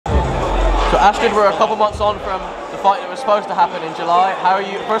So Astrid, we're a couple months on from the fight that was supposed to happen in July. How are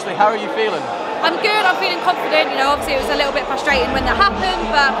you feeling? I'm good, I'm feeling confident. You know, obviously it was a little bit frustrating when that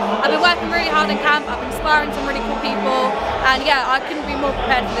happened, but I've been working really hard in camp, I've been sparring some really cool people, and yeah, I couldn't be more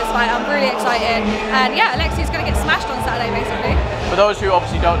prepared for this fight. I'm really excited, and yeah, Alexia's going to get smashed on Saturday basically. For those who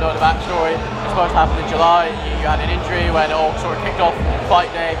obviously don't know the backstory, it's supposed to happen in July, you had an injury when it all sort of kicked off fight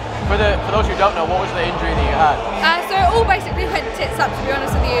day. For those who don't know, what was the injury that you had? So it all basically went tits up, to be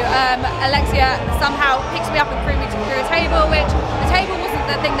honest with you. Alexia somehow picked me up and threw me through a table, which the table wasn't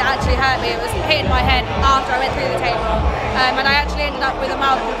the thing that actually hurt me, it was hitting my head after I went through the table. And I actually ended up with a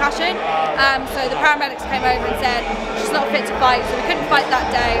mild concussion. So the paramedics came over and said she's not fit to fight, so we couldn't fight that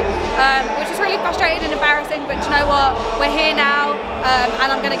day, which was really frustrating and embarrassing, but you know what, we're here now,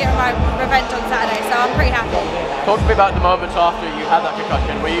 and I'm going to get my revenge on Saturday, so I'm pretty happy. Talk to me about the moments after you had that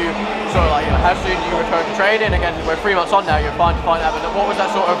concussion. Were you sort of like, how soon did you return to training? Again, we're 3 months on now, you're fine to fight that, but what was that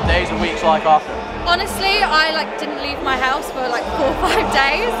sort of days and weeks like after? Honestly, I didn't leave my house for like 4 or 5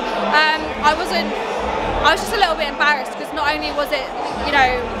 days. I was just a little bit embarrassed because not only was it, you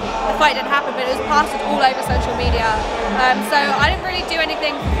know, the fight didn't happen, but it was plastered all over social media. So I didn't really do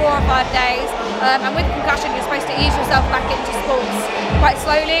anything for 4 or 5 days. And with concussion, you're supposed to ease yourself back into sports quite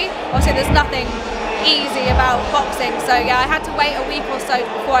slowly. Obviously, there's nothing easy about boxing, so yeah, I had to wait a week or so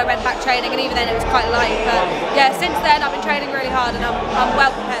before I went back training, and even then it was quite light. But yeah, since then I've been training really hard, and I'm well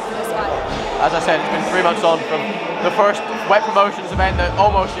prepared for this fight. As I said, it's been 3 months on from the first Wett Promotions event that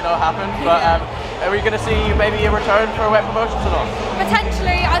almost, you know, happened. But are we going to see maybe a return for Wett Promotions or not?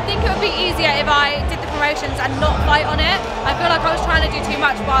 Potentially. I think it would be easier if I did the promotions and not fight on it. I feel like I was trying to do too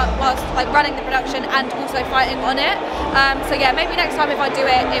much whilst like running the production and also fighting on it. So yeah, maybe next time if I do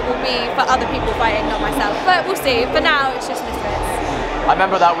it, it will be for other people fighting, not myself. But we'll see. For now, it's just Misfits. I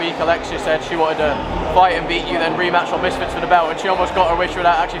remember that week Alexia said she wanted to fight and beat you, then rematch on Misfits for the belt, and she almost got her wish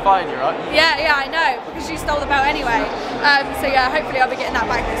without actually fighting you, right? Yeah, I know, because she stole the belt anyway. So yeah, hopefully I'll be getting that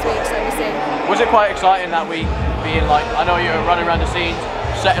back this week, so we'll see. Was it quite exciting that week, being like, I know you're running around the scenes,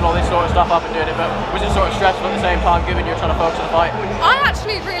 setting all this sort of stuff up and doing it, but was it sort of stressful at the same time, given you're trying to focus on the fight? I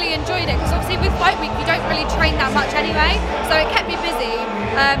actually really enjoyed it, because obviously with fight week you don't really train that much anyway, so it kept me busy.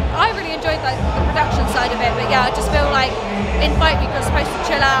 I really enjoyed the production side of it, but yeah, I just feel like in fight week you're supposed to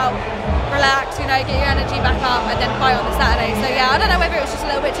chill out, relax, you know, get your energy back up and then fight on the Saturday. So yeah, I don't know whether it was just a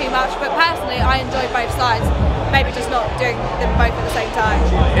little bit too much, but personally I enjoyed both sides, maybe just not doing them both at the same time.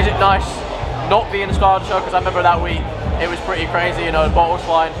 Is it nice not being a star of the show? Because I remember that week it was pretty crazy, you know, bottles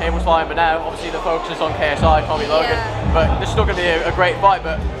flying, tables flying, but now obviously the focus is on KSI, Tommy Logan, but this is still going to be a great fight,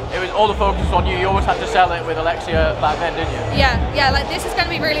 but it was all the focus on you. You almost had to sell it with Alexia back then, didn't you? Yeah, like this is going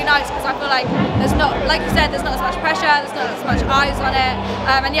to be really nice because I feel like there's not, like you said, there's not as much pressure, there's not as much eyes on it,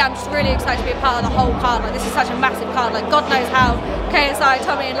 and yeah, I'm just really excited to be a part of the whole card. Like this is such a massive card, like God knows how KSI,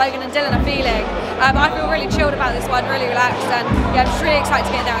 Tommy and Logan and Dylan are feeling. I feel really chilled about this one, really relaxed, and yeah, I'm just really excited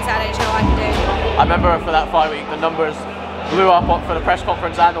to get there on Saturday and show what I can do. I remember for that fight week, the numbers blew up for the press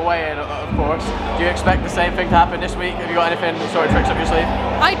conference and the weigh-in, of course. Do you expect the same thing to happen this week? Have you got anything, sort of tricks up your sleeve?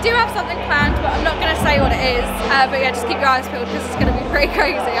 I do have something planned, but I'm not going to say what it is. But yeah, just keep your eyes peeled because it's going to be pretty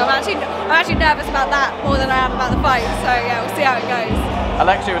crazy. I'm actually nervous about that more than I am about the fight. So yeah, we'll see how it goes.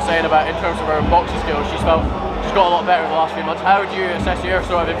 Alexia was saying about in terms of her boxing skills, she's got a lot better in the last few months. How would you assess your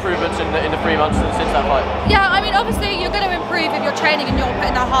sort of improvements in the 3 months since that fight? Yeah, I mean, obviously you're going to improve if you're training and you're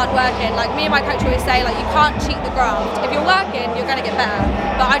putting that hard work in. Like me and my coach always say, like you can't cheat the graft. If you're working, you're going to get better.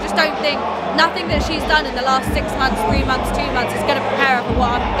 But I just don't think nothing that she's done in the last 6 months, 3 months, 2 months is going to prepare her for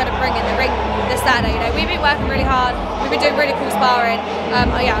what I'm going to bring in the ring this Saturday. You know, we've been working really hard. We've been doing really cool sparring.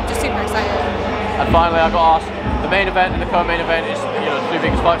 Yeah, I'm just super excited. And finally, I've got to ask, the main event and the co-main event is, you know, the 2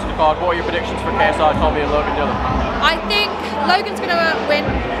 biggest fights in the card. What are your predictions for KSI, Tommy and Logan Dylan? I think Logan's going to win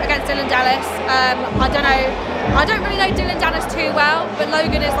against Dylan Dallas. I don't know. I don't really know Dylan Dallas too well, but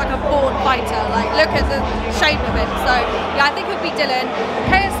Logan is like a born fighter. Like, look at the shape of him. So yeah, I think it would be Dylan.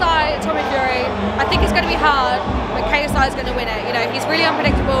 KSI, Tommy Fury. I think it's going to be hard, but KSI is going to win it. You know, he's really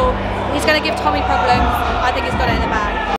unpredictable. He's going to give Tommy problems. I think he's got it in the bag.